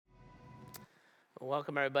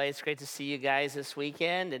Welcome, everybody. It's great to see you guys this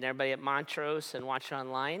weekend and everybody at Montrose and watching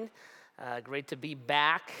online. Great to be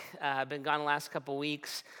back. I've been gone the last couple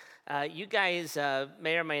weeks. You guys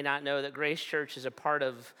may or may not know that Grace Church is a part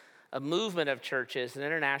of a movement of churches, an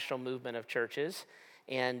international movement of churches,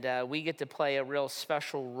 and we get to play a real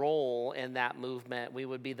special role in that movement. We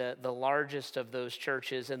would be the largest of those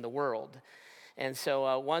churches in the world. And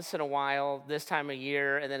so once in a while, this time of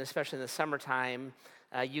year, and then especially in the summertime,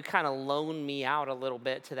 you kind of loan me out a little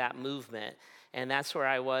bit to that movement. And that's where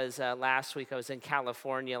I was last week. I was in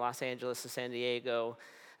California, Los Angeles, and San Diego,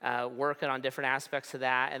 working on different aspects of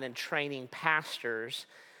that and then training pastors.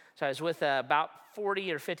 So I was with about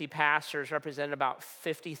 40 or 50 pastors, representing about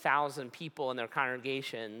 50,000 people in their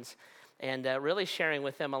congregations, and really sharing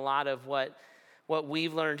with them a lot of what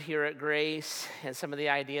we've learned here at Grace and some of the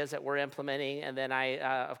ideas that we're implementing. And then I,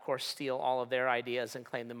 of course, steal all of their ideas and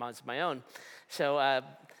claim them as my own. So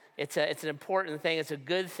it's an important thing. It's a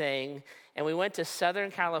good thing. And we went to Southern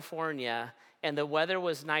California, and the weather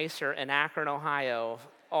was nicer in Akron, Ohio,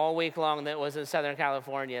 all week long than it was in Southern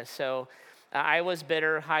California. So I was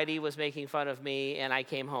bitter. Heidi was making fun of me, and I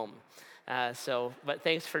came home. But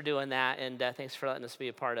thanks for doing that, and thanks for letting us be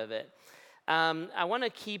a part of it. I want to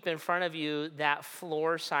keep in front of you that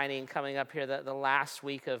floor signing coming up here the last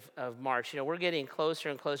week of March. You know, we're getting closer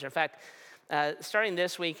and closer. In fact, starting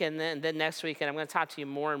this week and then next week, and I'm going to talk to you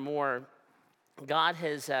more and more, God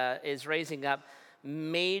is raising up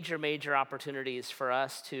major opportunities for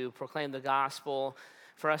us to proclaim the gospel,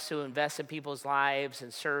 for us to invest in people's lives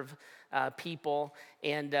and serve people.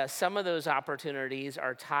 And some of those opportunities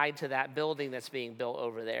are tied to that building that's being built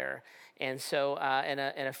over there. And so in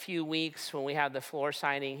a few weeks, when we have the floor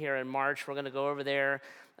signing here in March, we're going to go over there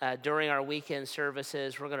during our weekend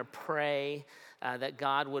services. We're going to pray that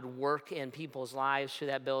God would work in people's lives through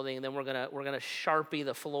that building. And then we're going to Sharpie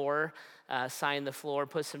the floor, sign the floor,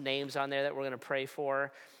 put some names on there that we're going to pray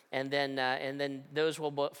for. And then those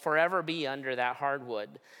will forever be under that hardwood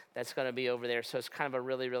that's going to be over there. So it's kind of a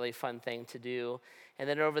really fun thing to do. And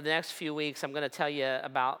then over the next few weeks, I'm going to tell you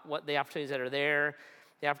about what the opportunities that are there,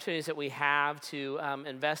 the opportunities that we have to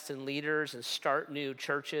invest in leaders and start new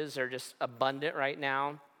churches are just abundant right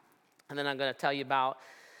now. And then I'm going to tell you about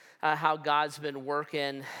how God's been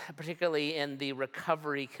working, particularly in the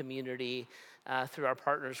recovery community through our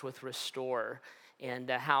partners with Restore, and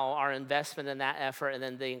how our investment in that effort and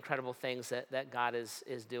then the incredible things that God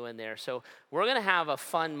is doing there. So we're going to have a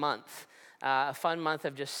fun month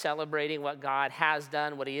of just celebrating what God has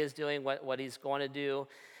done, what he is doing, what he's going to do.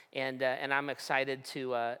 And I'm excited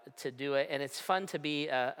to do it. And it's fun to be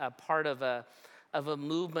a part of a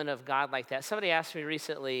movement of God like that. Somebody asked me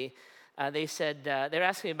recently, they said, they're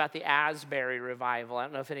asking me about the Asbury revival. I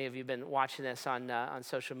don't know if any of you have been watching this on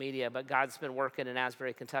social media, but God's been working in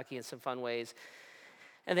Asbury, Kentucky in some fun ways.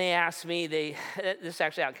 And they asked me, this is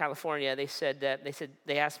actually out in California,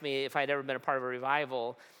 they asked me if I'd ever been a part of a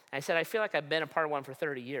revival. And I said, I feel like I've been a part of one for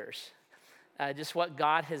 30 years. Just what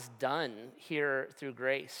God has done here through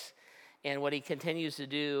Grace and what he continues to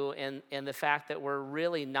do, and the fact that we're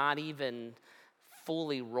really not even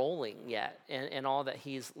fully rolling yet in all that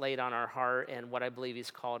he's laid on our heart and what I believe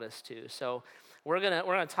he's called us to. So we're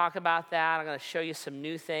gonna talk about that. I'm gonna show you some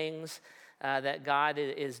new things that God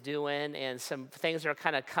is doing, and some things that are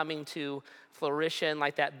kind of coming to fruition,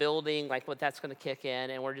 like that building, like what that's going to kick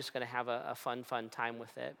in, and we're just going to have a fun time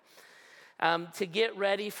with it. To get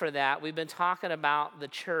ready for that, we've been talking about the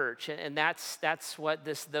church, and that's what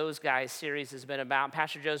Those Guys series has been about.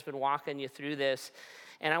 Pastor Joe's been walking you through this,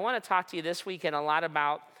 and I want to talk to you this weekend a lot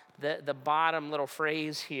about the bottom little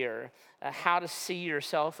phrase here, how to see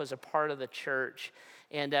yourself as a part of the church.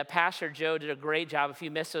 And Pastor Joe did a great job. If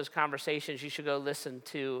you missed those conversations, you should go listen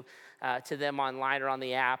to them online or on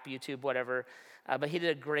the app, YouTube, whatever. But he did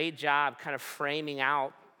a great job kind of framing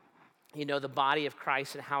out, the body of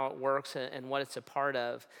Christ and how it works and what it's a part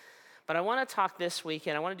of. But I want to talk this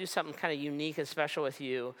weekend. I want to do something kind of unique and special with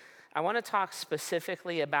you. I want to talk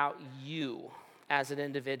specifically about you as an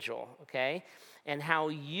individual, okay? And how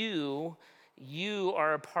you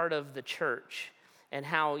are a part of the church. And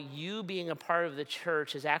how you being a part of the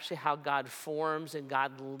church is actually how God forms and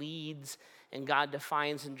God leads and God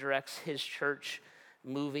defines and directs his church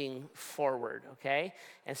moving forward, okay?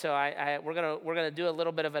 And so we're gonna do a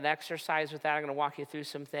little bit of an exercise with that. I'm gonna walk you through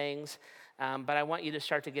some things, but I want you to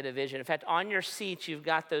start to get a vision. In fact, on your seats, you've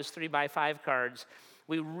got those 3x5 cards.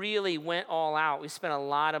 We really went all out. We spent a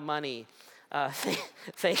lot of money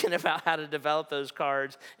thinking about how to develop those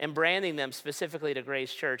cards and branding them specifically to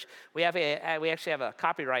Grace Church. We actually have a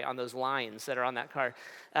copyright on those lines that are on that card.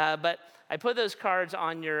 But I put those cards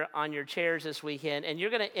on your chairs this weekend, and you're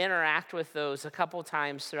going to interact with those a couple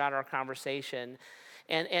times throughout our conversation.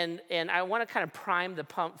 And I want to kind of prime the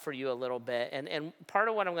pump for you a little bit. And part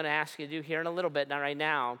of what I'm going to ask you to do here in a little bit, not right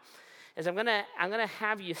now, is I'm going to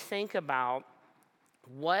have you think about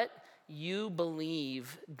what you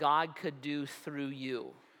believe God could do through you.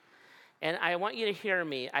 And I want you to hear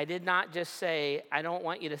me. I did not just say, I'm not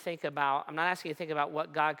asking you to think about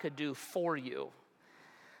what God could do for you.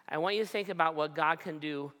 I want you to think about what God can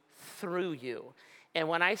do through you. And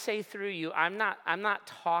when I say through you, I'm not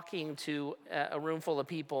talking to a room full of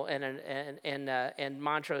people and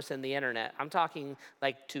Montrose and the internet. I'm talking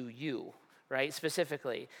like to you, right?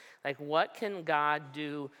 Specifically, like what can God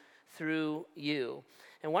do through you?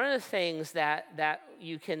 And one of the things that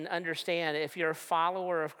you can understand if you're a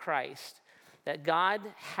follower of Christ, that God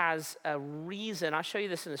has a reason. I'll show you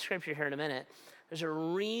this in the scripture here in a minute. There's a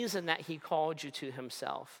reason that he called you to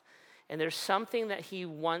himself. And there's something that he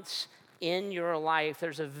wants in your life.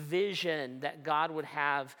 There's a vision that God would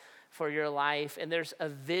have for your life. And there's a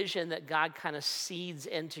vision that God kind of seeds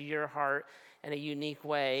into your heart in a unique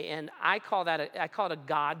way. And I call it a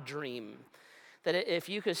God dream. That if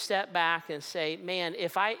you could step back and say, man,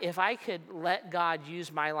 if I could let God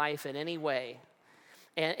use my life in any way,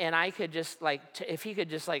 and I could just if he could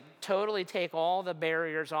just totally take all the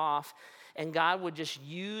barriers off, and God would just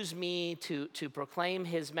use me to proclaim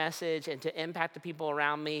his message and to impact the people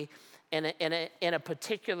around me in a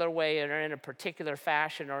particular way or in a particular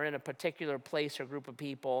fashion or in a particular place or group of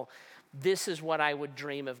people, this is what I would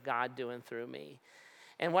dream of God doing through me.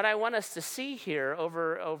 And what I want us to see here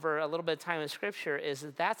over a little bit of time in Scripture is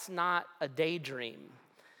that that's not a daydream.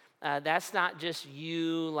 That's not just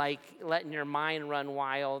you letting your mind run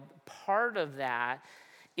wild. Part of that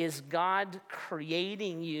is God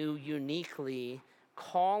creating you uniquely,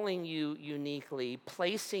 calling you uniquely,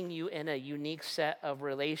 placing you in a unique set of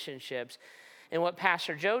relationships. And what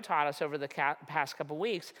Pastor Joe taught us over the past couple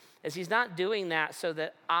weeks is he's not doing that so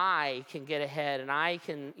that I can get ahead and I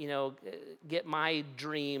can, get my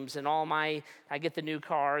dreams and I get the new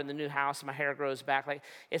car and the new house and my hair grows back.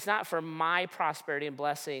 It's not for my prosperity and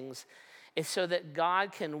blessings. It's so that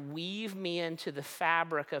God can weave me into the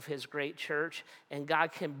fabric of his great church and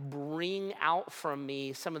God can bring out from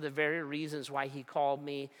me some of the very reasons why he called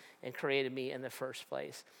me and created me in the first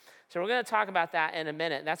place. So we're going to talk about that in a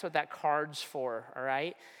minute. That's what that card's for, all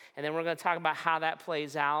right? And then we're going to talk about how that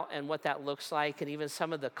plays out and what that looks like and even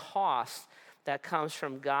some of the cost that comes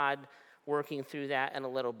from God working through that in a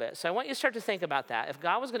little bit. So I want you to start to think about that. If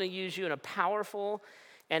God was going to use you in a powerful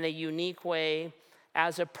and a unique way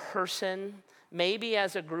as a person, maybe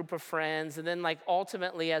as a group of friends, and then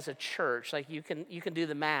ultimately as a church, you can do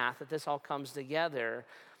the math that this all comes together,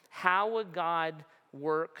 how would God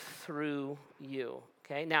work through you?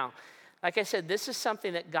 Okay, now, like I said, this is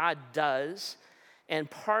something that God does and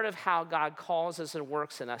part of how God calls us and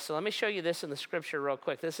works in us. So let me show you this in the scripture real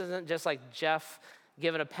quick. This isn't just like Jeff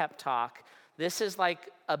giving a pep talk. This is like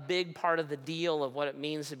a big part of the deal of what it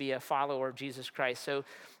means to be a follower of Jesus Christ. So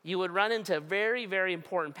you would run into very, very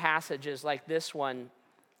important passages like this one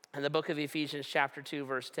in the book of Ephesians chapter 2,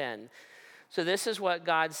 verse 10. So this is what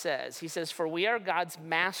God says. He says, "For we are God's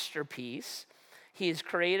masterpiece. He has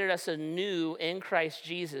created us anew in Christ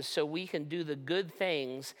Jesus so we can do the good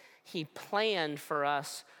things he planned for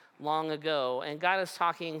us long ago." And God is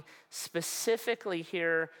talking specifically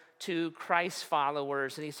here to Christ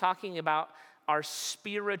followers, and he's talking about our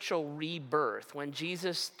spiritual rebirth. When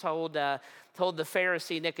Jesus told the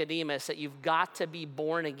Pharisee Nicodemus that you've got to be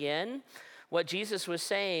born again, what Jesus was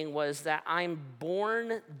saying was that I'm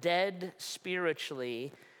born dead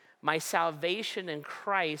spiritually. My salvation in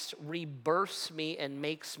Christ rebirths me and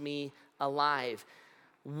makes me alive.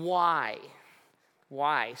 Why?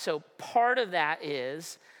 So part of that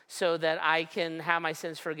is so that I can have my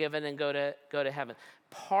sins forgiven and go to heaven.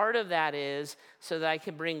 Part of that is so that I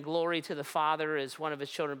can bring glory to the Father as one of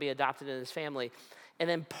his children be adopted in his family. And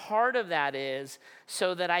then part of that is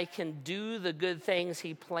so that I can do the good things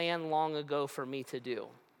he planned long ago for me to do.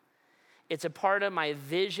 It's a part of my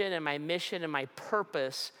vision and my mission and my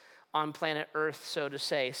purpose on planet Earth, so to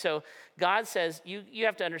say. So God says, you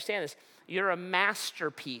have to understand this. You're a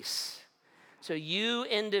masterpiece. So you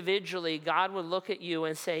individually, God would look at you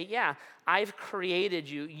and say, yeah, I've created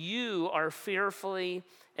you. You are fearfully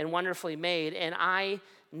and wonderfully made, and I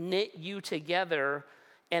knit you together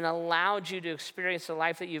and allowed you to experience the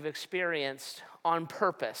life that you've experienced on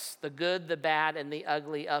purpose, the good, the bad, and the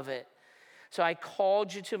ugly of it. So I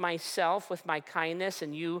called you to myself with my kindness,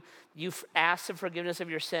 and you've asked the forgiveness of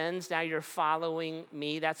your sins. Now you're following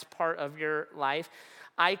me. That's part of your life.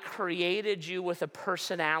 I created you with a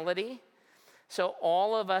personality. So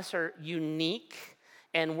all of us are unique,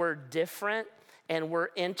 and we're different, and we're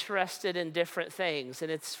interested in different things.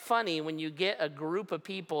 And it's funny when you get a group of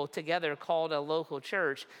people together called a local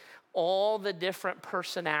church, all the different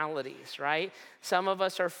personalities, right? Some of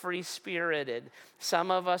us are free-spirited.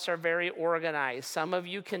 Some of us are very organized. Some of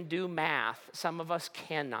you can do math. Some of us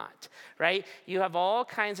cannot, right? You have all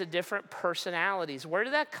kinds of different personalities. Where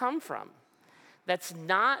did that come from? That's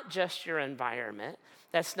not just your environment.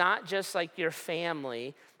 That's not just like your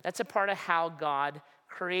family. That's a part of how God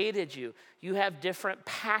created you. You have different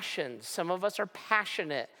passions. Some of us are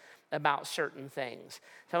passionate about certain things.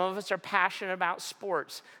 Some of us are passionate about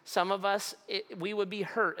sports. Some of us, we would be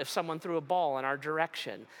hurt if someone threw a ball in our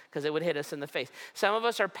direction because it would hit us in the face. Some of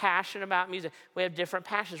us are passionate about music. We have different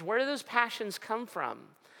passions. Where do those passions come from?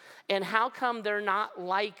 And how come they're not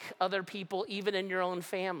like other people, even in your own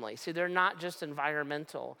family? See, they're not just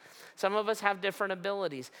environmental. Some of us have different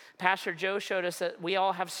abilities. Pastor Joe showed us that we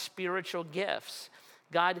all have spiritual gifts.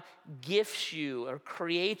 God gifts you or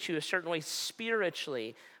creates you a certain way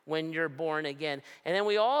spiritually when you're born again. And then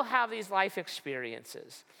we all have these life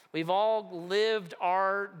experiences. We've all lived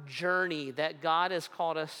our journey that God has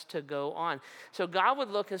called us to go on. So God would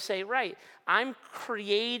look and say, right, I'm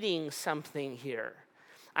creating something here.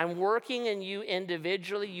 I'm working in you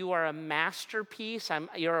individually. You are a masterpiece.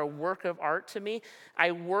 You're a work of art to me.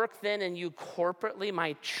 I work then in you corporately,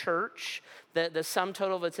 my church, the sum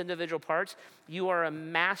total of its individual parts. You are a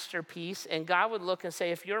masterpiece. And God would look and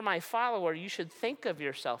say, if you're my follower, you should think of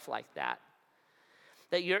yourself like that.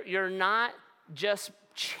 That you're not just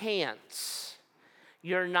chance.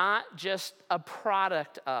 You're not just a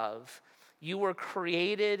product of. You were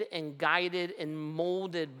created and guided and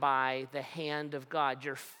molded by the hand of God.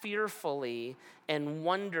 You're fearfully and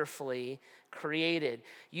wonderfully created.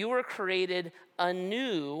 You were created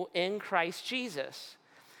anew in Christ Jesus.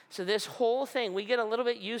 So this whole thing, we get a little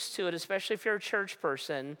bit used to it, especially if you're a church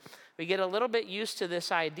person. We get a little bit used to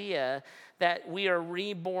this idea that we are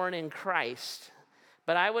reborn in Christ.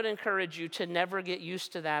 But I would encourage you to never get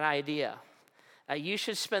used to that idea. You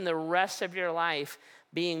should spend the rest of your life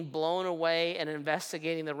being blown away and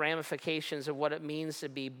investigating the ramifications of what it means to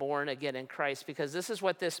be born again in Christ, because this is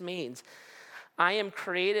what this means. I am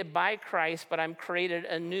created by Christ, but I'm created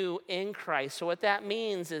anew in Christ. So what that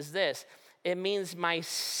means is this. It means my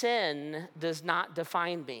sin does not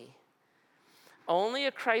define me. Only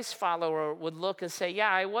a Christ follower would look and say,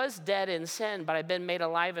 yeah, I was dead in sin, but I've been made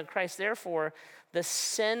alive in Christ. Therefore, the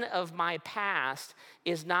sin of my past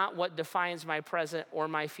is not what defines my present or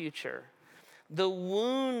my future. The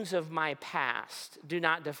wounds of my past do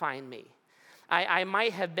not define me. I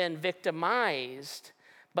might have been victimized,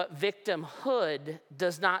 but victimhood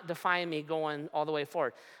does not define me going all the way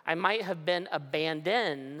forward. I might have been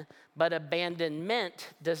abandoned, but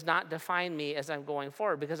abandonment does not define me as I'm going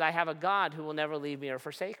forward, because I have a God who will never leave me or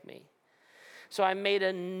forsake me. So I made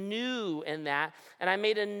anew in that, and I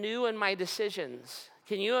made anew in my decisions.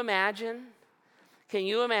 Can you imagine? Can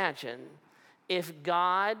you imagine if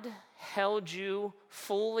God held you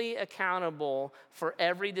fully accountable for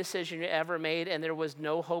every decision you ever made and there was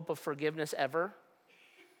no hope of forgiveness ever?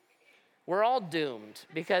 We're all doomed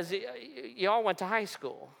because you all went to high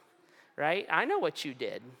school, right? I know what you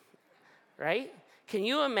did, right? Can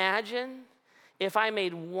you imagine if I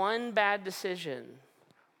made one bad decision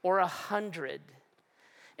or 100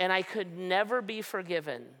 and I could never be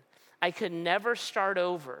forgiven? I could never start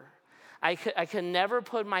over. I could never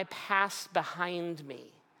put my past behind me.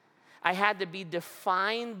 I had to be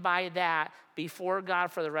defined by that before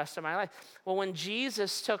God for the rest of my life. Well, when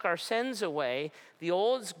Jesus took our sins away, the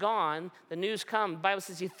old's gone, the new's come. The Bible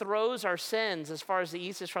says he throws our sins as far as the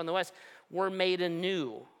east is from the west. We're made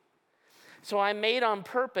anew. So I'm made on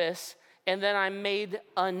purpose, and then I'm made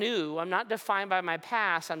anew. I'm not defined by my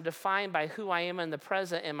past. I'm defined by who I am in the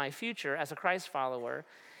present and my future as a Christ follower.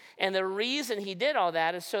 And the reason he did all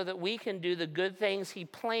that is so that we can do the good things he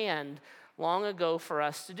planned long ago for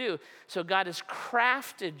us to do. So God has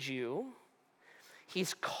crafted you.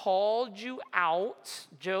 He's called you out.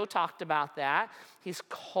 Joe talked about that. He's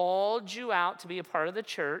called you out to be a part of the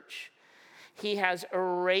church. He has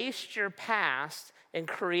erased your past and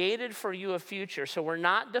created for you a future. So we're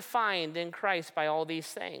not defined in Christ by all these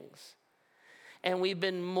things. And we've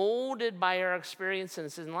been molded by our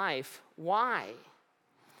experiences in life. Why?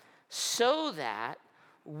 So that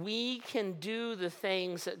we can do the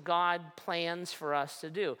things that God plans for us to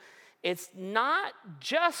do. It's not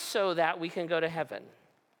just so that we can go to heaven.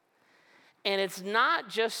 And it's not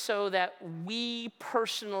just so that we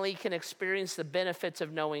personally can experience the benefits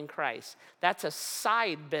of knowing Christ. That's a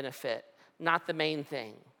side benefit, not the main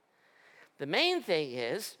thing. The main thing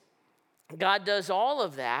is God does all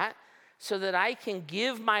of that so that I can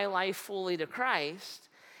give my life fully to Christ,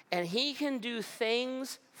 and he can do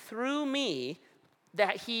things through me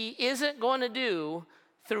that he isn't going to do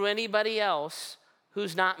through anybody else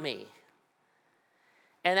who's not me.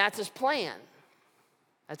 And that's his plan.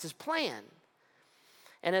 That's his plan.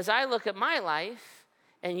 And as I look at my life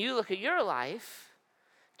and you look at your life,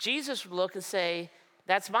 Jesus would look and say,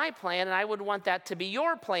 that's my plan, and I would want that to be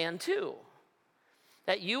your plan too.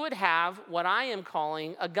 That you would have what I am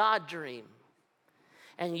calling a God dream.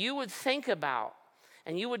 And you would think about,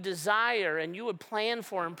 and you would desire, and you would plan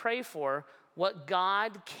for and pray for what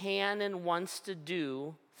God can and wants to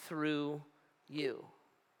do through you.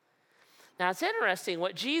 Now, it's interesting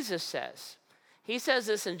what Jesus says. He says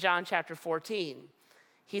this in John chapter 14.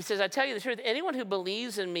 He says, I tell you the truth, anyone who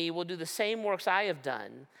believes in me will do the same works I have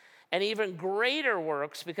done, and even greater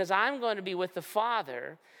works, because I'm going to be with the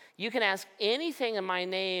Father. You can ask anything in my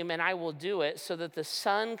name, and I will do it, so that the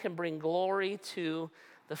Son can bring glory to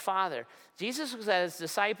the Father. Jesus looks at his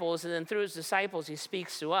disciples, and then through his disciples, he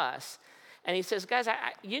speaks to us. And he says, guys,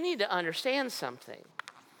 you need to understand something.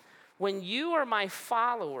 When you are my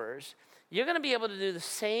followers, you're going to be able to do the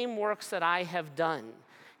same works that I have done.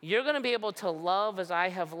 You're going to be able to love as I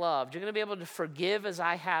have loved. You're going to be able to forgive as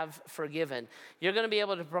I have forgiven. You're going to be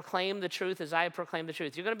able to proclaim the truth as I proclaim the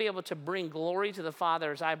truth. You're going to be able to bring glory to the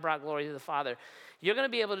Father as I brought glory to the Father. You're going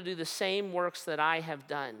to be able to do the same works that I have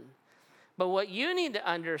done. But what you need to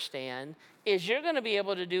understand is you're going to be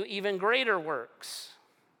able to do even greater works.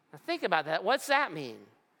 Now think about that. What's that mean?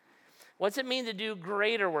 What's it mean to do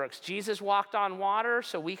greater works? Jesus walked on water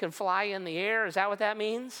so we can fly in the air. Is that what that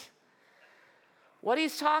means? What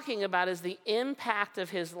he's talking about is the impact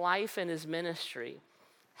of his life and his ministry.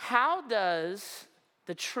 How does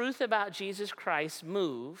the truth about Jesus Christ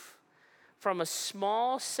move from a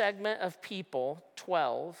small segment of people,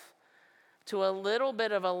 12, to a little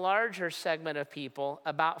bit of a larger segment of people,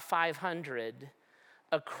 about 500,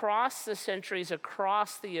 across the centuries,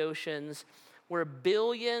 across the oceans, where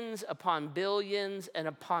billions upon billions and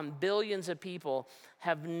upon billions of people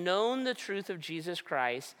have known the truth of Jesus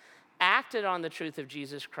Christ, acted on the truth of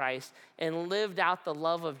Jesus Christ, and lived out the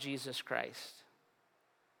love of Jesus Christ?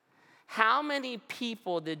 How many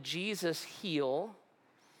people did Jesus heal,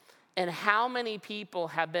 and how many people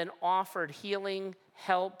have been offered healing,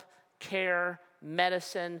 help, care,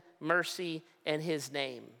 medicine, mercy in his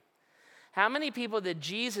name? How many people did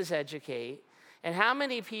Jesus educate? And how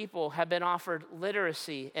many people have been offered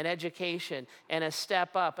literacy and education and a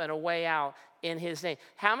step up and a way out in his name?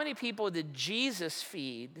 How many people did Jesus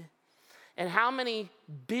feed? And how many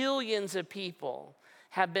billions of people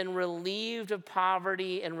have been relieved of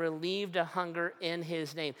poverty and relieved of hunger in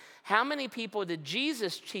his name? How many people did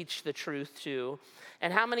Jesus teach the truth to?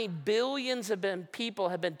 And how many billions of people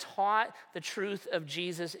have been taught the truth of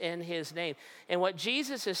Jesus in his name? And what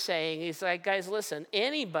Jesus is saying, he's like, guys, listen,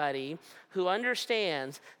 anybody who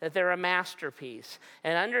understands that they're a masterpiece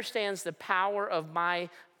and understands the power of my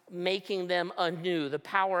making them anew, the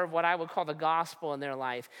power of what I would call the gospel in their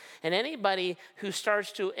life, and anybody who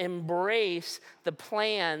starts to embrace the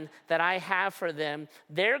plan that I have for them,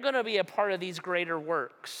 they're going to be a part of these greater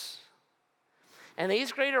works. And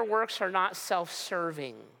these greater works are not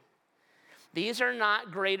self-serving. These are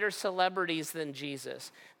not greater celebrities than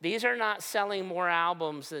Jesus. These are not selling more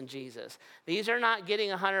albums than Jesus. These are not getting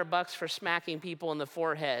 $100 for smacking people in the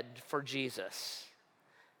forehead for Jesus.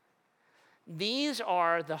 These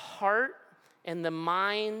are the heart and the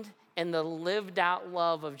mind and the lived out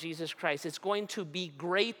love of Jesus Christ. It's going to be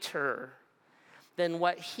greater than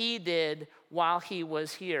what he did while he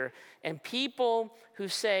was here. And people who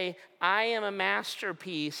say, I am a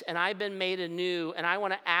masterpiece and I've been made anew and I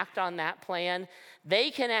want to act on that plan, they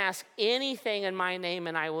can ask anything in my name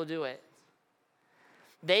and I will do it.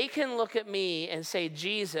 They can look at me and say,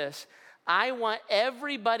 Jesus, I want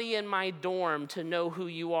everybody in my dorm to know who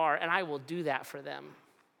you are, and I will do that for them.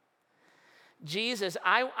 Jesus,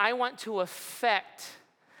 I want to affect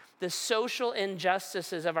the social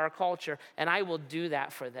injustices of our culture, and I will do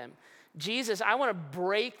that for them. Jesus, I want to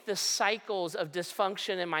break the cycles of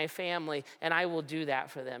dysfunction in my family, and I will do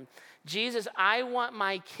that for them. Jesus, I want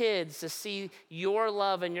my kids to see your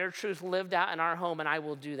love and your truth lived out in our home, and I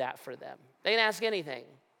will do that for them. They can ask anything,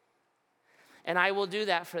 and I will do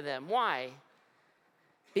that for them. Why?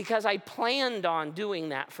 Because I planned on doing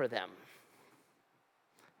that for them.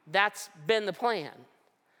 That's been the plan.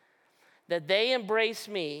 That they embrace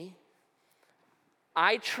me,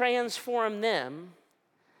 I transform them.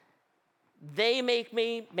 They make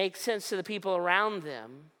me make sense to the people around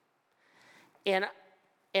them. And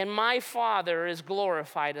my Father is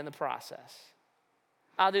glorified in the process.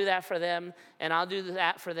 I'll do that for them, and I'll do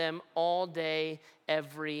that for them all day,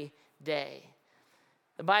 every day.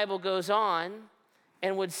 The Bible goes on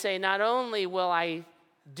and would say, not only will I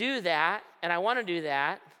do that, and I want to do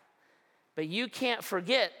that, but you can't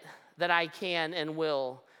forget that I can and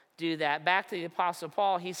will do that. Back to the Apostle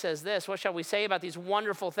Paul, he says this, what shall we say about these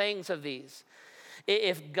wonderful things of these?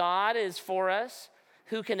 If God is for us,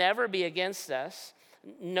 who can ever be against us?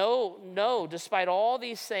 No, despite all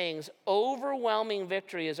these things, overwhelming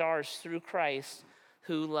victory is ours through Christ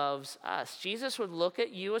who loves us. Jesus would look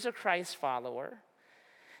at you as a Christ follower,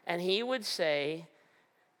 and he would say,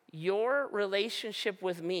 your relationship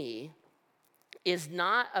with me is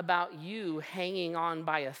not about you hanging on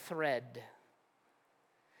by a thread.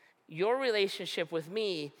 Your relationship with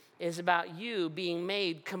me is about you being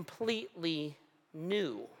made completely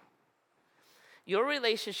new. Your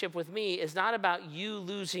relationship with me is not about you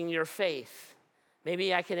losing your faith.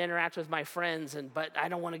 Maybe I can interact with my friends, but I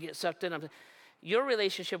don't want to get sucked in. Your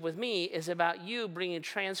relationship with me is about you bringing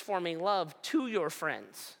transforming love to your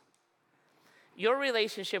friends. Your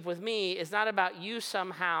relationship with me is not about you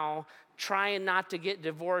somehow trying not to get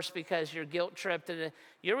divorced because you're guilt-tripped.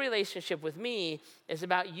 Your relationship with me is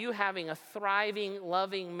about you having a thriving,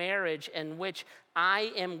 loving marriage in which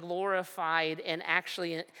I am glorified and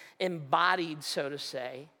actually embodied, so to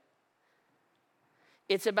say.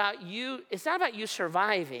 It's about you. It's not about you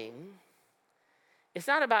surviving. It's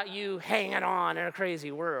not about you hanging on in a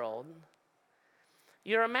crazy world.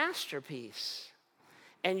 You're a masterpiece,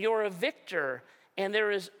 and you're a victor. And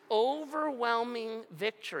there is overwhelming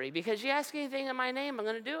victory because you ask anything in my name, I'm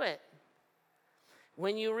going to do it.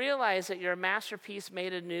 When you realize that you're a masterpiece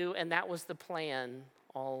made anew, and that was the plan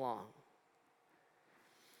all along.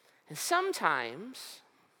 And sometimes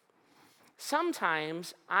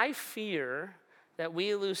I fear that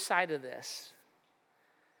we lose sight of this.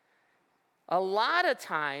 A lot of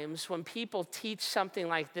times when people teach something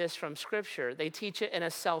like this from Scripture, they teach it in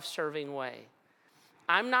a self-serving way.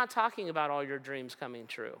 I'm not talking about all your dreams coming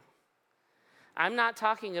true. I'm not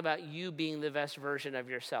talking about you being the best version of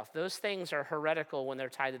yourself. Those things are heretical when they're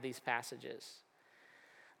tied to these passages.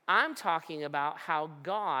 I'm talking about how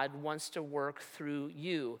God wants to work through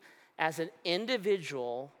you as an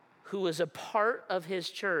individual who is a part of his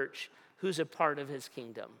church, who's a part of his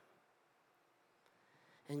kingdom.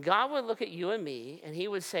 And God would look at you and me, and he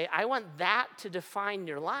would say, I want that to define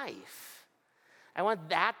your life. I want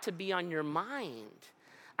that to be on your mind.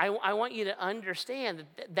 I want you to understand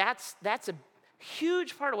that that's a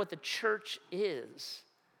huge part of what the church is.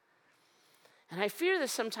 And I fear that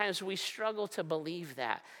sometimes we struggle to believe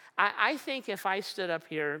that. I think if I stood up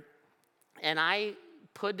here and I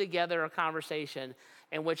put together a conversation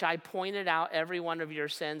in which I pointed out every one of your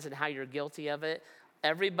sins and how you're guilty of it,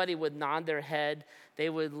 everybody would nod their head. They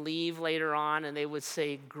would leave later on and they would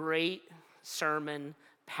say, great sermon,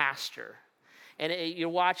 pastor. And you're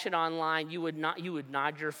watching online, you would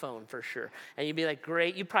nod your phone for sure. And you'd be like,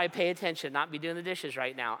 great, you probably pay attention, not be doing the dishes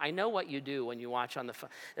right now. I know what you do when you watch on the phone.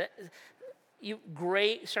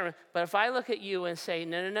 Great sermon. But if I look at you and say,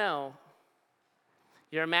 no,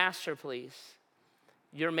 you're a masterpiece.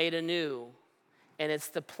 You're made anew. And it's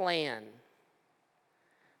the plan.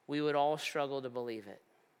 We would all struggle to believe it.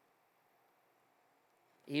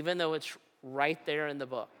 Even though it's right there in the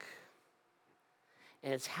book.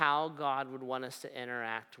 And it's how God would want us to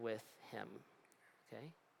interact with him, okay?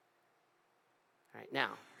 All right, now,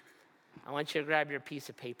 I want you to grab your piece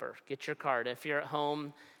of paper. Get your card. If you're at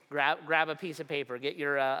home, grab a piece of paper. Get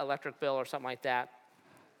your electric bill or something like that.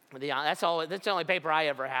 That's the only paper I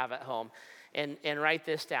ever have at home. And write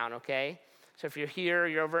this down, okay? So if you're here,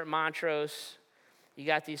 you're over at Montrose, you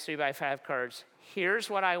got these 3x5 cards. Here's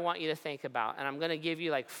what I want you to think about. And I'm going to give you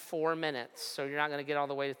like 4 minutes, so you're not going to get all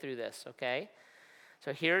the way through this, okay?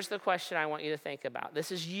 So here's the question I want you to think about.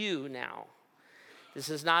 This is you now. This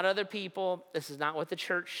is not other people. This is not what the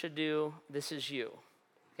church should do. This is you.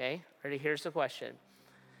 Okay? Ready? Here's the question.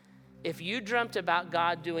 If you dreamt about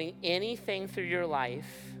God doing anything through your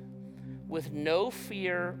life with no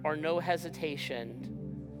fear or no hesitation,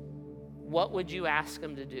 what would you ask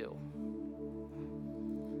him to do?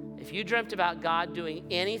 If you dreamt about God doing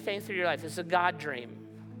anything through your life, this is a God dream.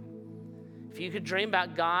 If you could dream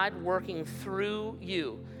about God working through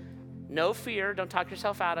you, no fear, don't talk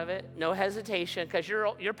yourself out of it, no hesitation, because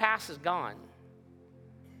your past is gone.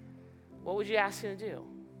 What would you ask him to do?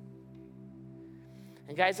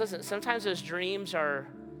 And guys, listen, sometimes those dreams are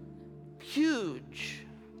huge.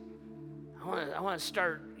 I want to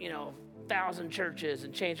start, 1,000 churches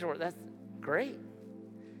and change the world. That's great.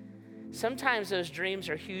 Sometimes those dreams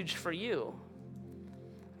are huge for you.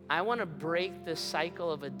 I want to break the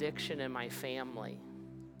cycle of addiction in my family.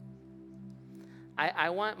 I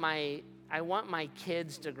want my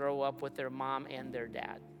kids to grow up with their mom and their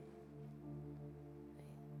dad.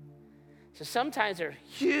 So sometimes they're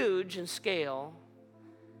huge in scale.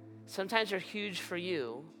 Sometimes they're huge for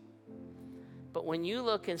you. But when you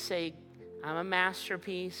look and say, I'm a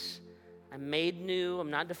masterpiece, I'm made new, I'm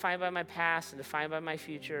not defined by my past, I'm defined by my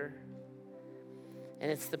future, and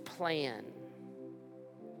it's the plan.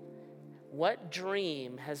 What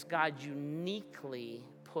dream has God uniquely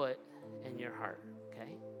put in your heart?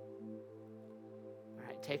 Okay? All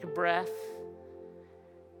right, take a breath.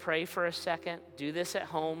 Pray for a second. Do this at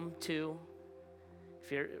home too.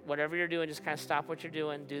 Whatever you're doing, just kind of stop what you're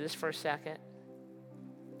doing. Do this for a second.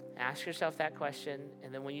 Ask yourself that question,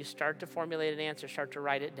 and then when you start to formulate an answer, start to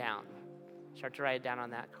write it down. Start to write it down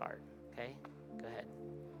on that card, okay? Go ahead.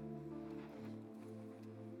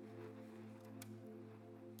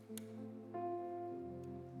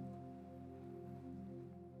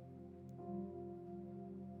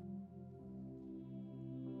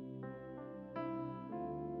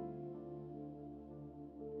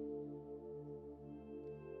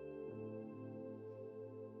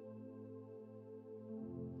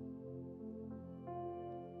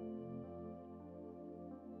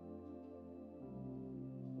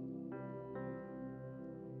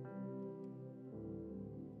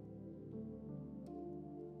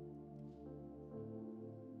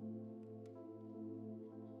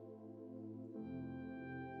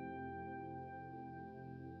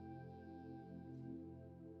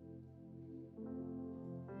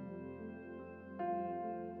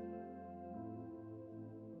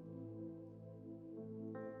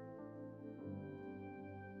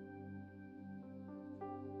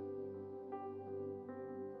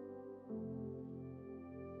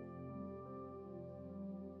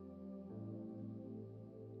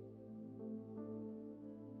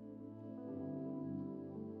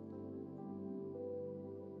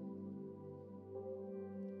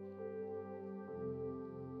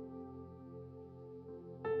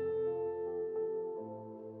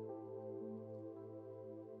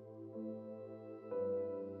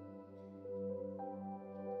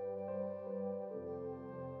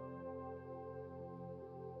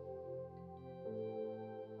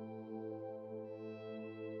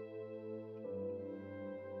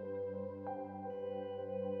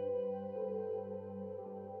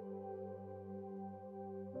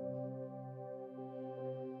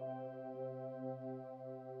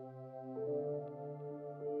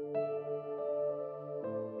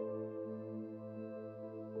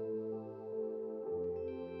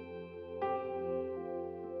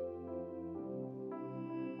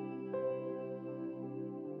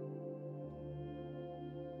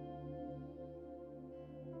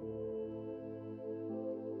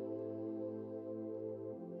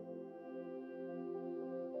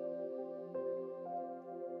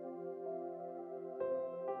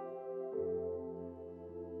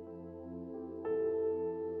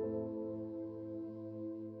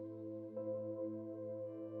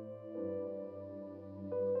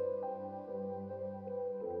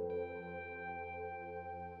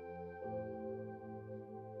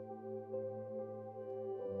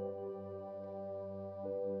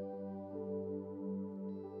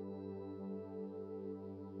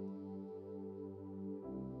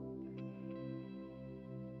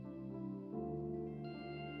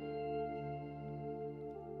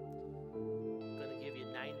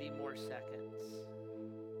 More seconds.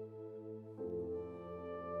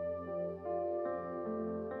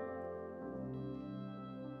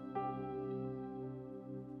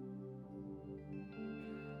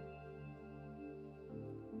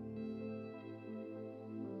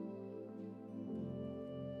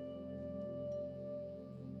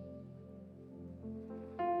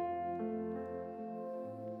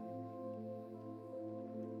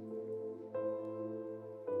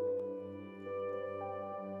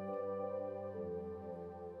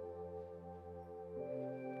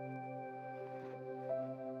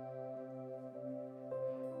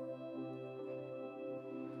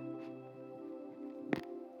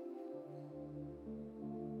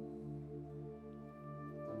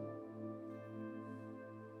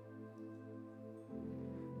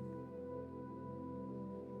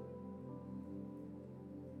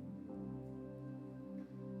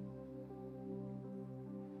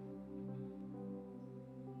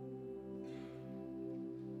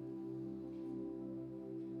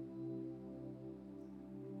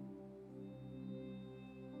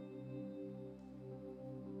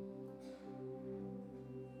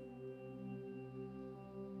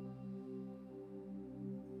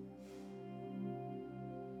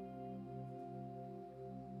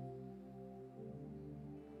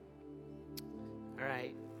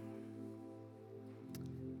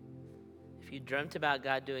 If you dreamt about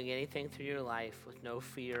God doing anything through your life with no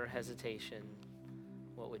fear or hesitation,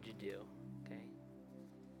 what would you do? Okay.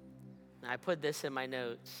 Now, I put this in my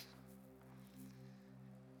notes.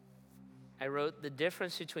 I wrote the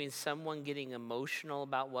difference between someone getting emotional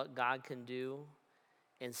about what God can do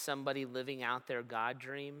and somebody living out their God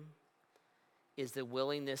dream is the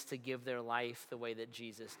willingness to give their life the way that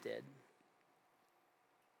Jesus did.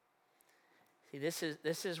 See,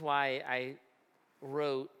 this is why I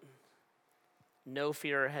wrote no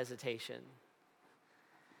fear or hesitation.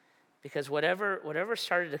 Because whatever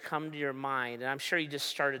started to come to your mind, and I'm sure you just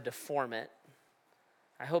started to form it,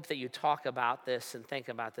 I hope that you talk about this and think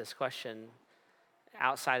about this question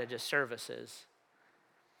outside of just services.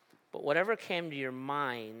 But whatever came to your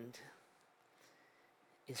mind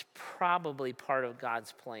is probably part of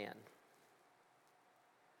God's plan.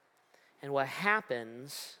 And what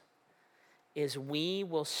happens is we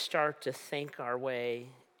will start to think our way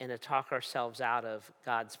and to talk ourselves out of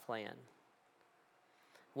God's plan.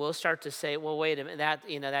 We'll start to say, well, wait a minute,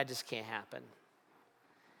 that just can't happen.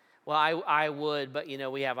 Well, I would, but,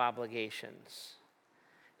 we have obligations.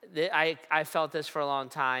 I felt this for a long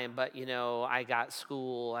time, but, I got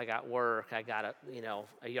school, I got work, I got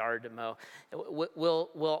a yard to mow.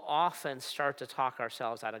 We'll often start to talk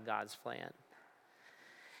ourselves out of God's plan.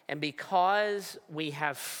 And because we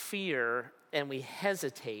have fear and we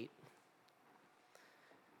hesitate,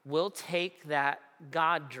 we'll take that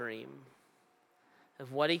God dream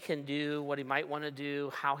of what he can do, what he might want to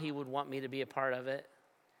do, how he would want me to be a part of it,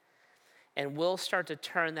 and we'll start to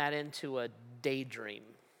turn that into a daydream.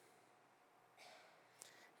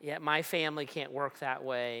 Yet my family can't work that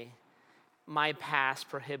way. My past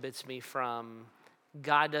prohibits me from.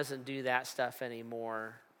 God doesn't do that stuff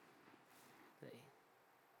anymore.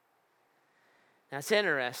 Now it's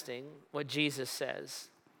interesting what Jesus says.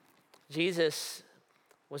 Jesus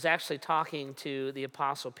was actually talking to the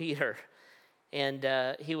Apostle Peter, and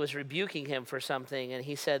he was rebuking him for something, and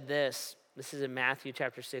he said this. This is in Matthew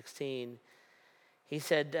chapter 16. He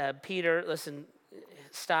said, Peter, listen,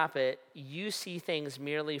 stop it. You see things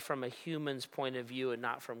merely from a human's point of view and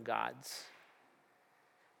not from God's.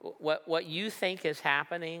 What you think is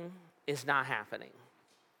happening is not happening.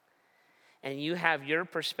 And you have your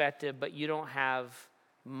perspective, but you don't have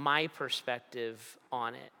my perspective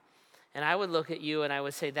on it. And I would look at you and I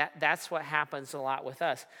would say that's what happens a lot with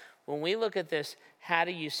us. When we look at this, how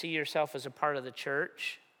do you see yourself as a part of the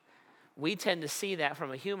church? We tend to see that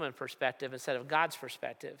from a human perspective instead of God's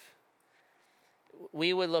perspective.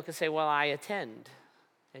 We would look and say, well, I attend.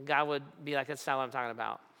 And God would be like, that's not what I'm talking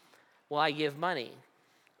about. Well, I give money.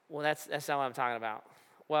 Well, that's not what I'm talking about.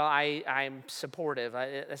 Well, I'm supportive.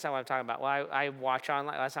 That's not what I'm talking about. Well, I watch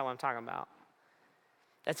online. That's not what I'm talking about.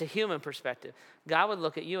 That's a human perspective. God would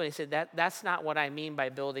look at you and he said, that's not what I mean by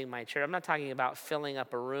building my church. I'm not talking about filling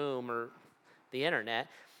up a room or the internet.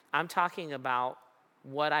 I'm talking about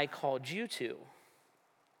what I called you to.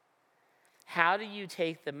 How do you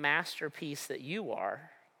take the masterpiece that you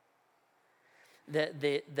are,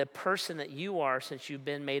 the person that you are since you've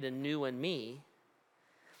been made anew in me,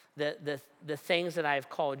 the things that I've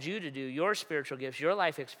called you to do, your spiritual gifts, your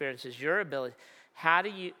life experiences, your ability,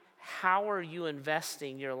 how are you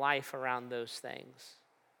investing your life around those things?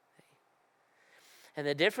 And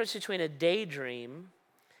the difference between a daydream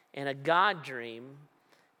and a God dream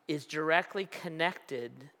is directly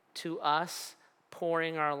connected to us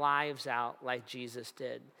pouring our lives out like Jesus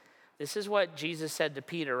did. This is what Jesus said to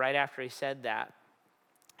Peter right after he said that.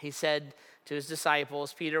 He said to his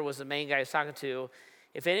disciples, Peter was the main guy he was talking to,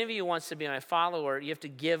 if any of you wants to be my follower, you have to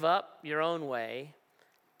give up your own way,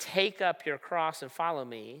 take up your cross and follow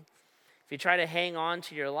me. If you try to hang on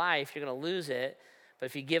to your life, you're going to lose it. But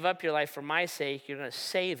if you give up your life for my sake, you're going to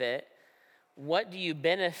save it. What do you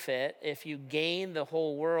benefit if you gain the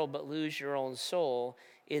whole world but lose your own soul?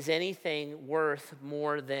 Is anything worth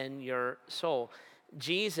more than your soul?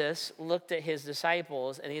 Jesus looked at his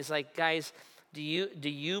disciples and he's like, guys, do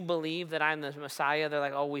you believe that I'm the Messiah? They're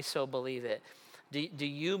like, oh, we so believe it. Do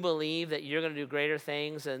you believe that you're going to do greater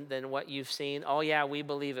things than what you've seen? Oh yeah, we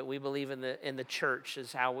believe it. We believe in the church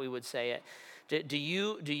is how we would say it. Do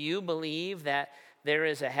you believe that there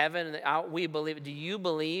is a heaven? We believe it. Do you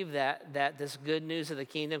believe that this good news of the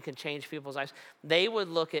kingdom can change people's lives? They would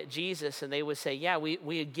look at Jesus and they would say, yeah,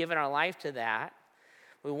 we had given our life to that.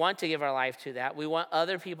 We want to give our life to that. We want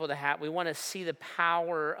other people to have, we want to see the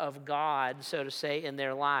power of God, so to say, in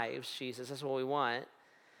their lives, Jesus. That's what we want.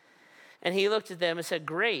 And he looked at them and said,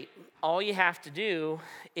 great, all you have to do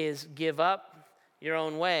is give up your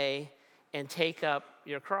own way and take up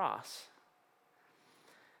your cross.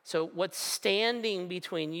 So what's standing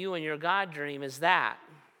between you and your God dream is that.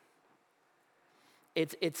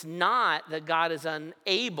 It's not that God is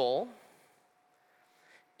unable,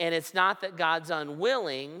 and it's not that God's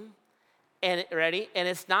unwilling, and ready? And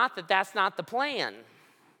it's not that that's not the plan.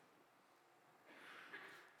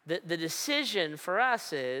 The decision for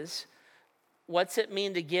us is, what's it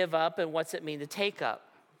mean to give up and what's it mean to take up?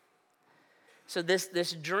 So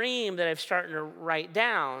this dream that I'm starting to write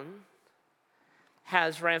down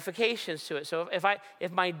has ramifications to it. So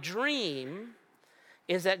if my dream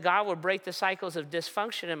is that God would break the cycles of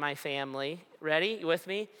dysfunction in my family, ready? You with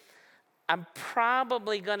me? I'm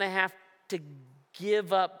probably going to have to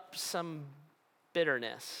give up some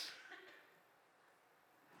bitterness.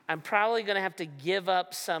 I'm probably going to have to give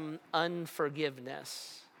up some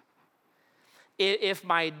unforgiveness. If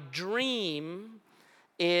my dream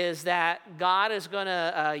is that God is going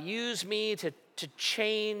to use me to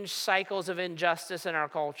change cycles of injustice in our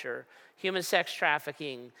culture, human sex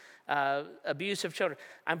trafficking, abuse of children,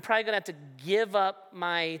 I'm probably going to have to give up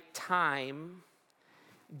my time,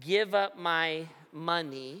 give up my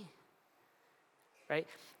money, right?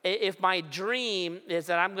 If my dream is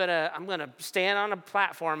that I'm gonna stand on a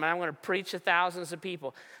platform and I'm gonna preach to thousands of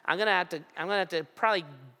people, I'm gonna have to probably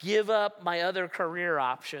give up my other career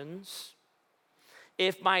options.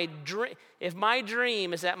 If my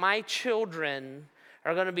dream is that my children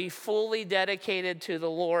are going to be fully dedicated to the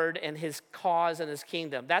Lord and His cause and His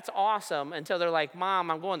kingdom, that's awesome until they're like, Mom,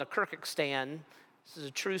 I'm going to Kyrgyzstan. This is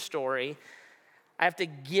a true story. I have to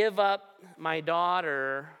give up my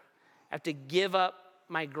daughter. I have to give up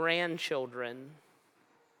my grandchildren.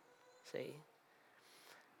 See?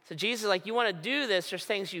 So Jesus is like, you want to do this, there's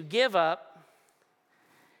things you give up,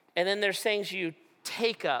 and then there's things you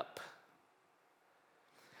take up.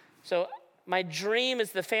 So my dream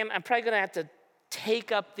is the family. I'm probably going to have to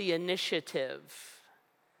take up the initiative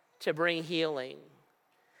to bring healing.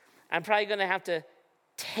 I'm probably going to have to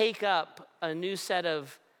take up a new set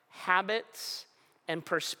of habits and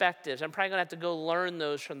perspectives. I'm probably going to have to go learn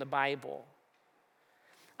those from the Bible.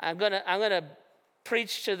 I'm going to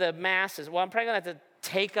preach to the masses. Well, I'm probably going to have to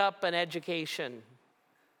take up an education.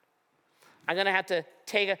 I'm probably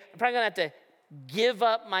going to have to give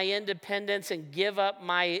up my independence and give up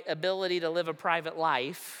my ability to live a private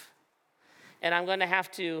life. And I'm going to have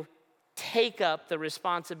to take up the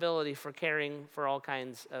responsibility for caring for all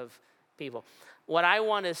kinds of people. What I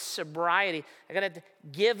want is sobriety. I'm going to have to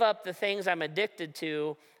give up the things I'm addicted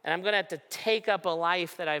to, and I'm going to have to take up a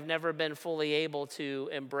life that I've never been fully able to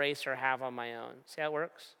embrace or have on my own. See how it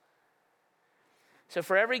works? So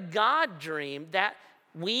for every God dream, that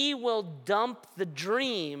we will dump the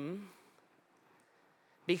dream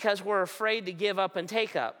because we're afraid to give up and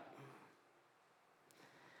take up.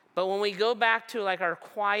 But when we go back to like our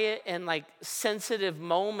quiet and like sensitive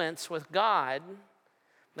moments with God,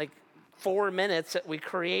 like 4 minutes that we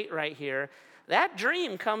create right here, that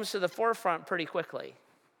dream comes to the forefront pretty quickly.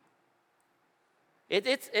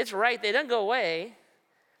 It's right, it doesn't go away.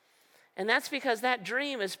 And that's because that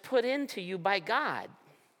dream is put into you by God.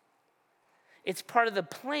 It's part of the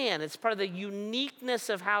plan. It's part of the uniqueness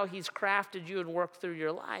of how He's crafted you and worked through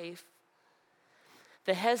your life.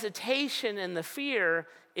 The hesitation and the fear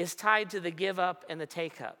is tied to the give up and the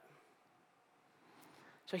take up.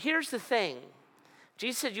 So here's the thing.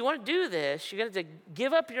 Jesus said, you want to do this, you're going to have to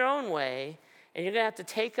give up your own way, and you're going to have to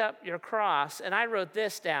take up your cross. And I wrote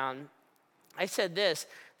this down. I said this: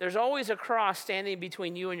 there's always a cross standing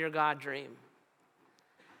between you and your God dream.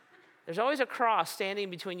 There's always a cross standing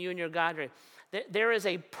between you and your God dream. There is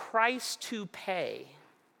a price to pay.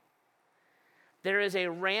 There is a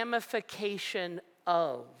ramification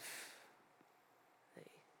of.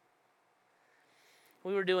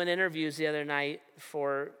 We were doing interviews the other night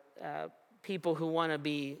for people who want to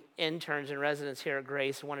be interns and residents here at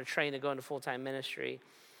Grace and want to train to go into full-time ministry.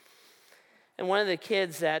 And one of the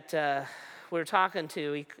kids that we were talking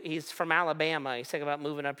to, he's from Alabama. He's thinking about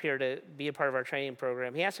moving up here to be a part of our training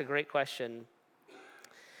program. He asked a great question.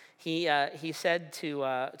 He said to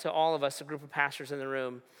all of us, a group of pastors in the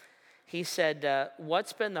room, he said,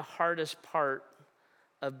 what's been the hardest part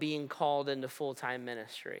of being called into full-time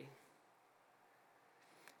ministry?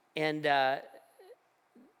 And the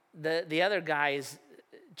other guys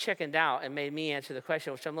chickened out and made me answer the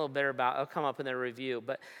question, which I'm a little bitter about. I'll come up in their review.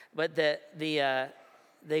 But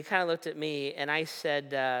they kind of looked at me, and I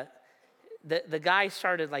said, the guy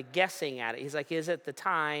started like guessing at it. He's like, is it the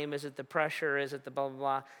time? Is it the pressure? Is it the blah, blah,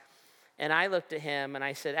 blah? And I looked at him and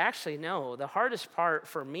I said, actually, no. The hardest part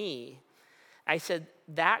for me, I said,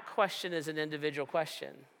 that question is an individual question.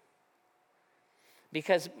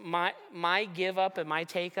 Because my give up and my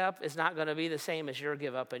take up is not going to be the same as your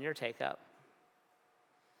give up and your take up.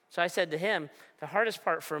 So I said to him, the hardest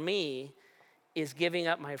part for me is giving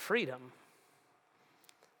up my freedom.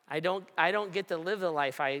 I don't get to live the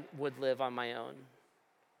life I would live on my own.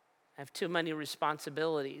 I have too many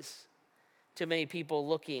responsibilities, too many people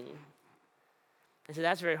looking. I said,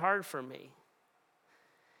 that's very hard for me.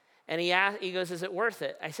 And he goes, is it worth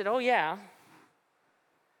it? I said, oh yeah,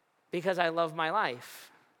 because I love my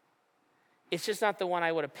life. It's just not the one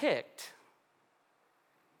I would have picked.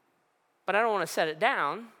 But I don't want to set it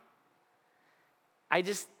down. I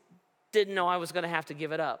just didn't know I was going to have to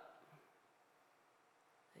give it up.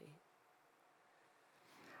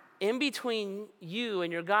 In between you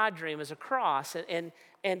and your God dream is a cross, and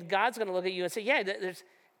God's going to look at you and say, yeah,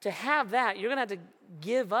 to have that, you're going to have to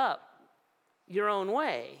give up your own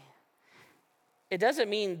way. It doesn't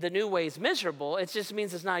mean the new way is miserable. It just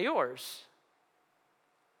means it's not yours.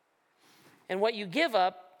 And what you give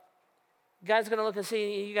up, God's going to look and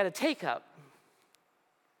see you got to take up.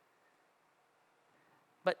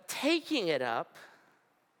 But taking it up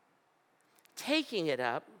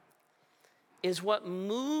is what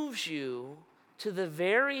moves you to the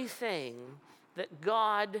very thing that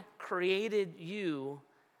God created you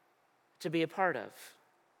to be a part of.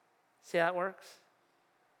 See how that works?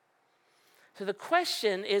 So the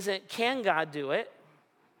question isn't, can God do it?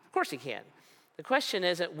 Of course he can. The question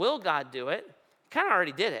isn't, will God do it? He kind of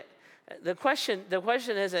already did it. The question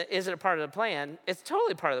isn't, is it a part of the plan? It's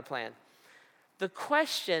totally part of the plan. The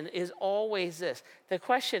question is always this. The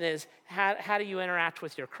question is, how do you interact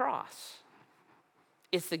with your cross?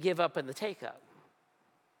 It's the give up and the take up.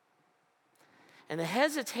 And the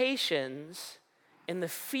hesitations and the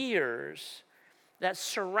fears that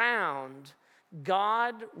surround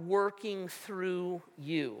God working through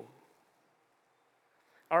you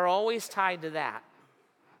are always tied to that.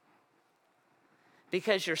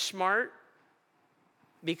 Because you're smart,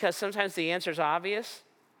 because sometimes the answer is obvious.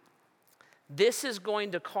 This is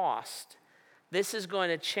going to cost. This is going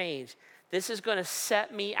to change. This is going to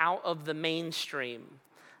set me out of the mainstream.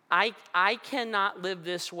 I cannot live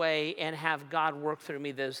this way and have God work through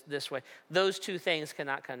me this way. Those two things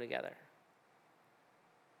cannot come together.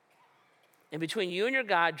 And between you and your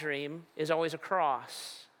God dream is always a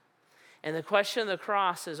cross. And the question of the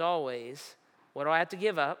cross is always, what do I have to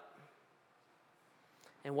give up?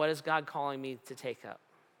 And what is God calling me to take up?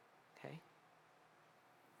 Okay?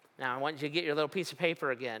 Now, I want you to get your little piece of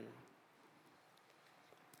paper again.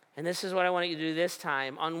 And this is what I want you to do this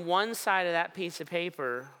time. On one side of that piece of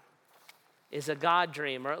paper is a God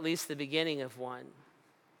dream, or at least the beginning of one.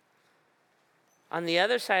 On the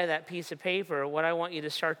other side of that piece of paper, what I want you to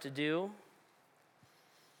start to do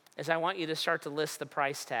is I want you to start to list the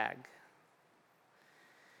price tag.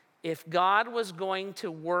 If God was going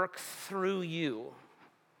to work through you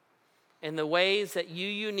in the ways that you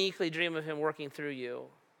uniquely dream of him working through you,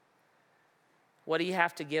 what do you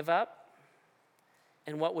have to give up?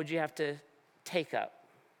 And what would you have to take up?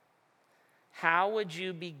 How would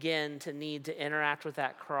you begin to need to interact with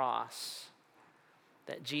that cross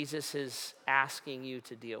that Jesus is asking you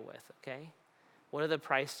to deal with, okay? What are the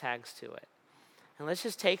price tags to it? And let's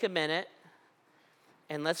just take a minute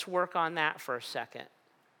and let's work on that for a second.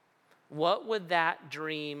 What would that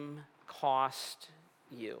dream cost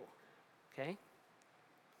you, okay?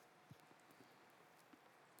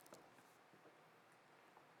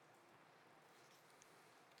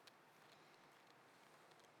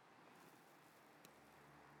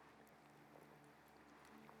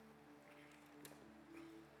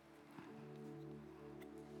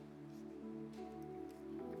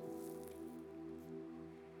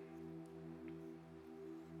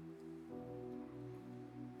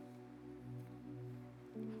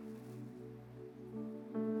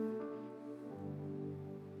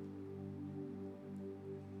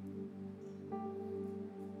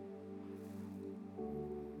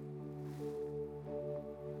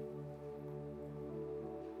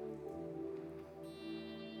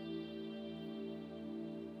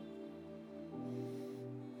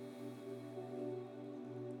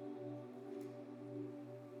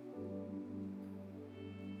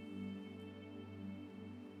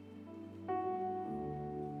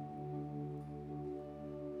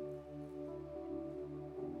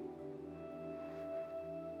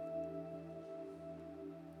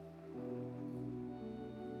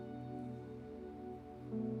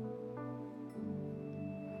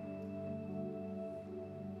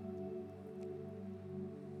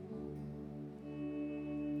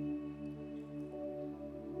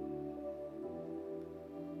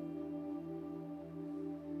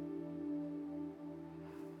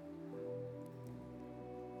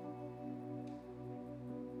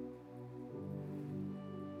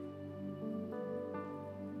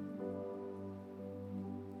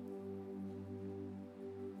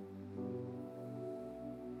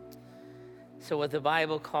 So what the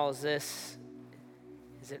Bible calls this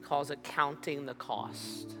is it calls it counting the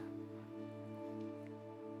cost.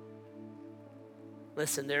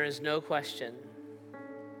 Listen, there is no question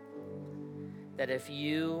that if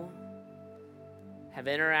you have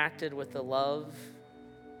interacted with the love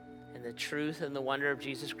and the truth and the wonder of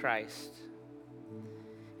Jesus Christ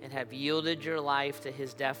and have yielded your life to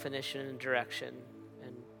his definition and direction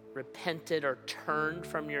and repented or turned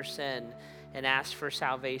from your sin and asked for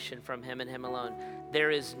salvation from him and him alone,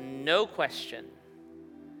 there is no question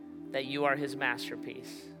that you are his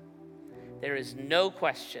masterpiece. There is no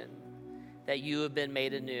question that you have been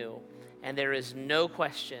made anew. And there is no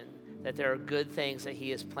question that there are good things that he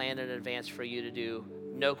has planned in advance for you to do.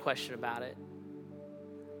 No question about it.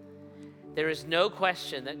 There is no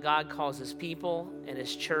question that God calls his people and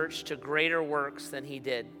his church to greater works than he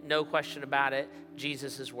did. No question about it.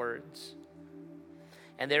 Jesus' words.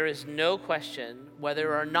 And there is no question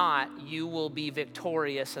whether or not you will be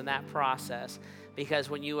victorious in that process.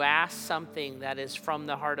 Because when you ask something that is from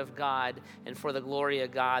the heart of God and for the glory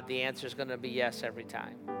of God, the answer is going to be yes every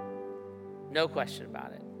time. No question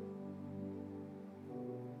about it.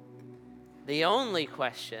 The only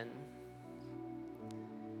question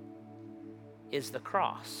is the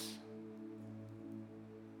cross.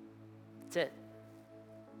 That's it.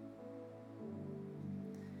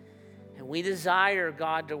 And we desire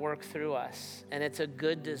God to work through us. And it's a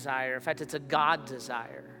good desire. In fact, it's a God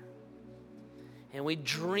desire. And we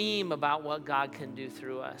dream about what God can do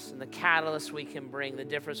through us and the catalyst we can bring, the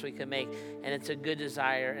difference we can make. And it's a good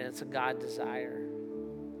desire and it's a God desire.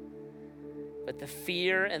 But the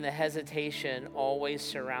fear and the hesitation always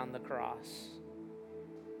surround the cross.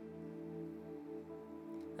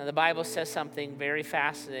 Now the Bible says something very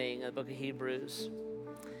fascinating in the book of Hebrews.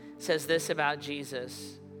 It says this about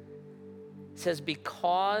Jesus. It says,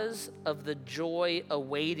 because of the joy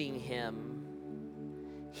awaiting him,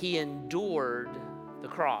 he endured the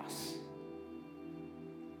cross.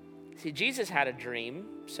 See, Jesus had a dream,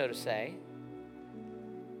 so to say,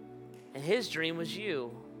 and his dream was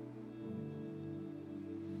you.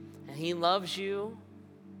 And he loves you,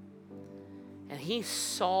 and he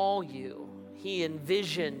saw you. He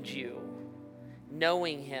envisioned you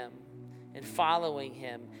knowing him and following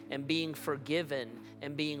him and being forgiven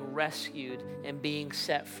and being rescued and being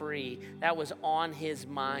set free. That was on his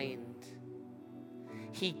mind.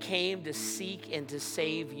 He came to seek and to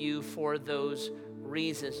save you for those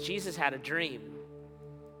reasons. Jesus had a dream.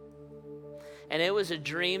 And it was a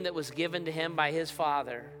dream that was given to him by his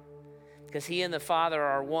Father, because he and the Father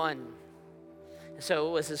are one. So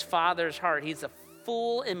it was his Father's heart. He's a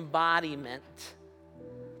full embodiment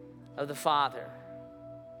of the Father.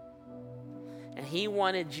 And he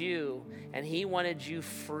wanted you, and he wanted you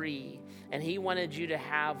free. And he wanted you to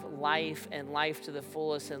have life and life to the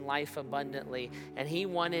fullest and life abundantly. And he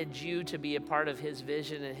wanted you to be a part of his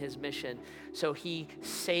vision and his mission. So he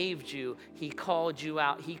saved you. He called you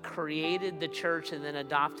out. He created the church and then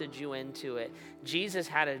adopted you into it. Jesus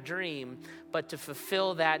had a dream, but to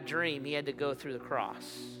fulfill that dream, he had to go through the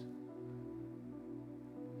cross.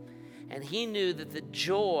 And he knew that the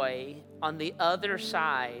joy on the other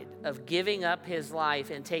side of giving up his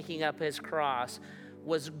life and taking up his cross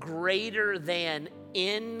was greater than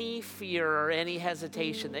any fear or any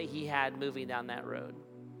hesitation that he had moving down that road.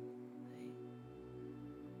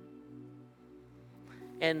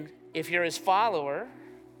 And if you're his follower,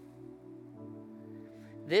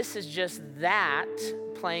 this is just that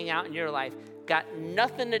playing out in your life. Got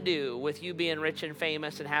nothing to do with you being rich and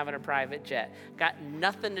famous and having a private jet. Got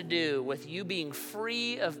nothing to do with you being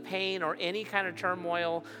free of pain or any kind of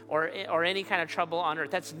turmoil or any kind of trouble on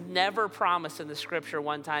earth. That's never promised in the scripture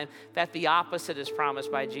one time. That the opposite is promised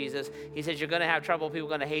by Jesus. He says, you're going to have trouble. People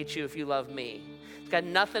are going to hate you if you love me. It's got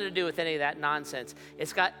nothing to do with any of that nonsense.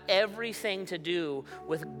 It's got everything to do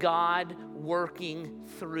with God working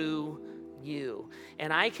through you.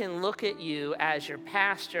 And I can look at you as your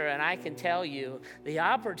pastor and I can tell you the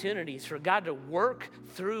opportunities for God to work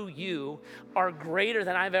through you are greater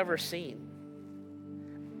than I've ever seen.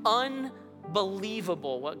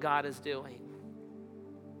 Unbelievable what God is doing.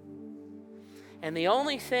 And the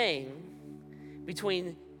only thing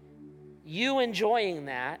between you enjoying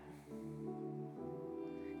that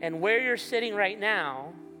and where you're sitting right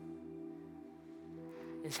now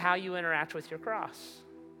is how you interact with your cross.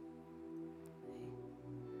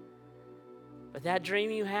 But that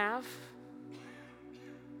dream you have,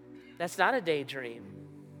 that's not a daydream.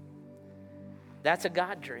 That's a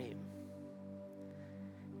God dream.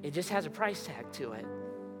 It just has a price tag to it.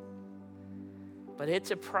 But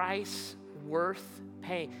it's a price worth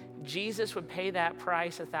paying. Jesus would pay that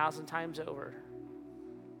price 1,000 times over.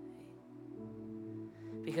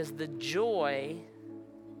 Because the joy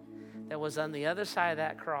that was on the other side of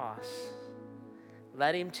that cross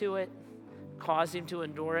led him to it, caused him to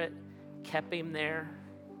endure it, kept him there,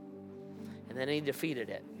 and then he defeated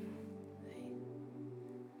it.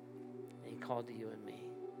 And he called to you and me.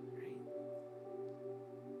 Right?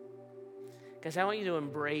 Guys, I want you to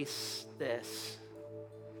embrace this.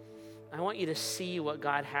 I want you to see what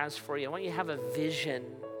God has for you. I want you to have a vision.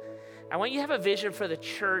 I want you to have a vision for the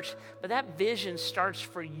church, but that vision starts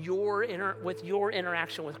with your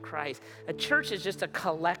interaction with Christ. A church is just a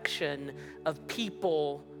collection of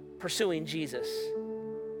people pursuing Jesus.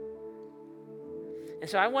 And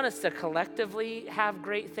so I want us to collectively have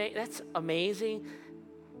great things. That's amazing,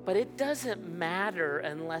 but it doesn't matter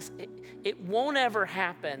unless, it won't ever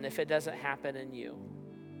happen if it doesn't happen in you.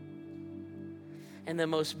 And the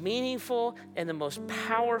most meaningful and the most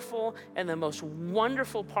powerful and the most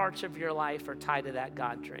wonderful parts of your life are tied to that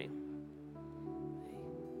God dream.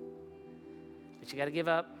 But you got to give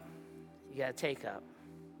up. You got to take up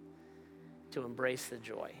to embrace the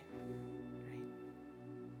joy. Right?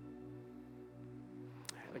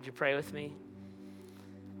 All right, would you pray with me?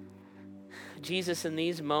 Jesus, in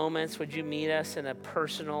these moments, would you meet us in a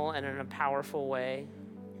personal and in a powerful way?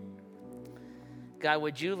 God,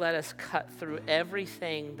 would you let us cut through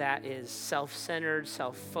everything that is self-centered,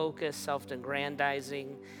 self-focused,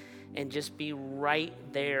 self-aggrandizing, and just be right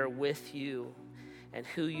there with you and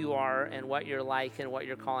who you are and what you're like and what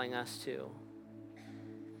you're calling us to.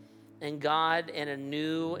 And God, in a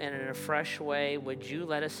new and in a fresh way, would you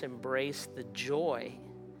let us embrace the joy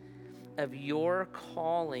of your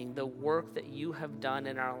calling, the work that you have done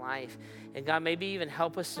in our life. And God, maybe even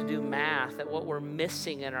help us to do math at what we're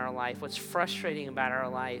missing in our life. What's frustrating about our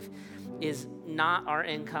life is not our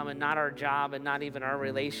income and not our job and not even our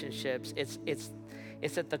relationships.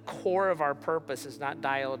 It's at the core of our purpose is not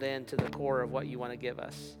dialed in to the core of what you want to give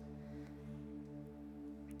us.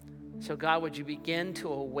 So God, would you begin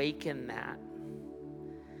to awaken that?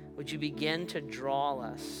 Would you begin to draw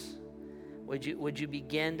us? Would you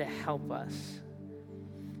begin to help us?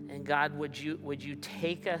 And God, would you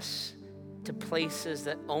take us to places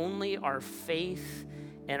that only our faith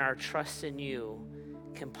and our trust in you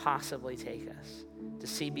can possibly take us, to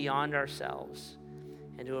see beyond ourselves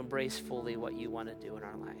and to embrace fully what you want to do in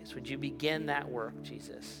our lives. Would you begin that work,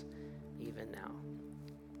 Jesus, even now?